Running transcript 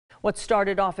What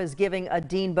started off as giving a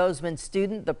Deane Bozeman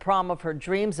student the prom of her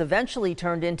dreams eventually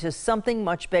turned into something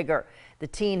much bigger. The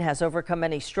teen has overcome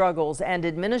many struggles, and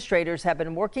administrators have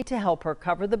been working to help her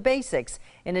cover the basics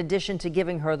in addition to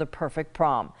giving her the perfect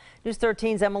prom. News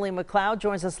 13's Emily McLeod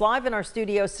joins us live in our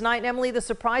studios tonight. And Emily, the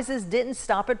surprises didn't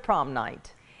stop at prom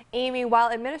night. Amy, while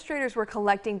administrators were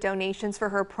collecting donations for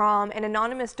her prom, an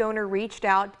anonymous donor reached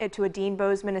out to a Deane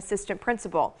Bozeman assistant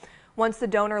principal. Once the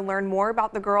donor learned more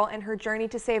about the girl and her journey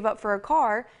to save up for a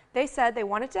car, they said they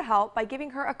wanted to help by giving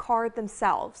her a car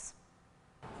themselves.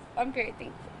 I'm very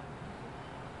thankful.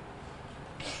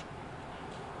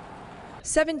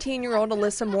 17-year-old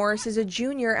Alyssa Morris is a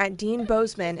junior at Deane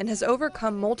Bozeman and has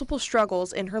overcome multiple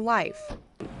struggles in her life.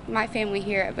 My family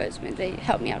here at Bozeman, they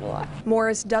helped me out a lot.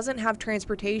 Morris doesn't have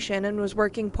transportation and was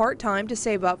working part-time to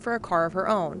save up for a car of her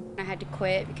own. I had to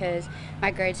quit because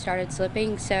my grades started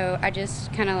slipping, so I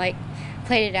just kind of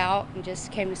played it out and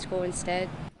just came to school instead.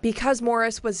 Because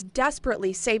Morris was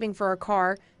desperately saving for a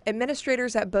car,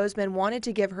 administrators at Bozeman wanted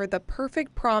to give her the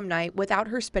perfect prom night without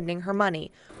her spending her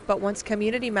money. But once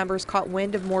community members caught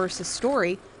wind of Morris's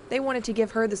story, they wanted to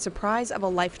give her the surprise of a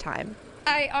lifetime.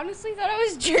 I honestly thought I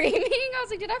was dreaming. I was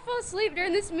like, did I fall asleep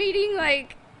during this meeting?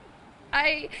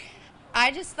 I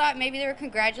just thought maybe they were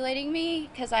congratulating me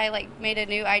because I made a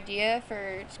new idea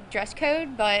for dress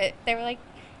code, but they were like,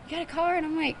 you got a car? And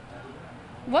I'm like,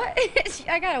 what?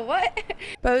 I got a what?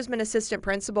 Bozeman Assistant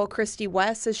Principal Christy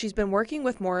West says she's been working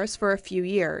with Morris for a few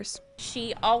years.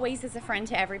 She always is a friend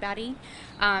to everybody.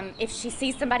 If she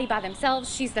sees somebody by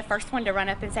themselves, she's the first one to run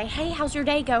up and say, hey, how's your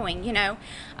day going? You know,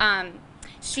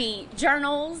 she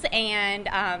journals and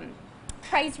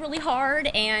prays really hard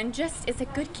and just is a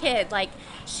good kid.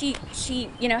 She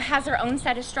has her own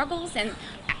set of struggles and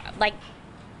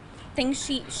things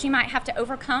she might have to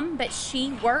overcome, but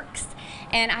she works,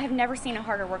 and I have never seen a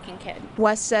harder working kid.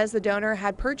 West says the donor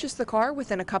had purchased the car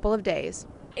within a couple of days.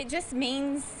 It just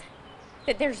means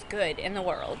that there's good in the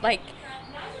world.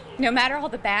 No matter all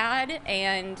the bad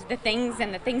and the things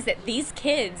that these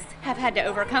kids have had to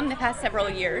overcome the past several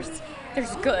years,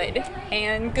 there's good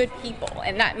and good people,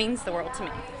 and that means the world to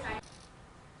me.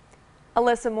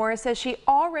 Alyssa Morris says she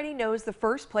already knows the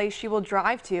first place she will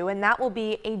drive to, and that will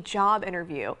be a job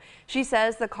interview. She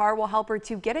says the car will help her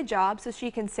to get a job so she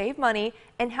can save money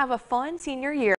and have a fun senior year.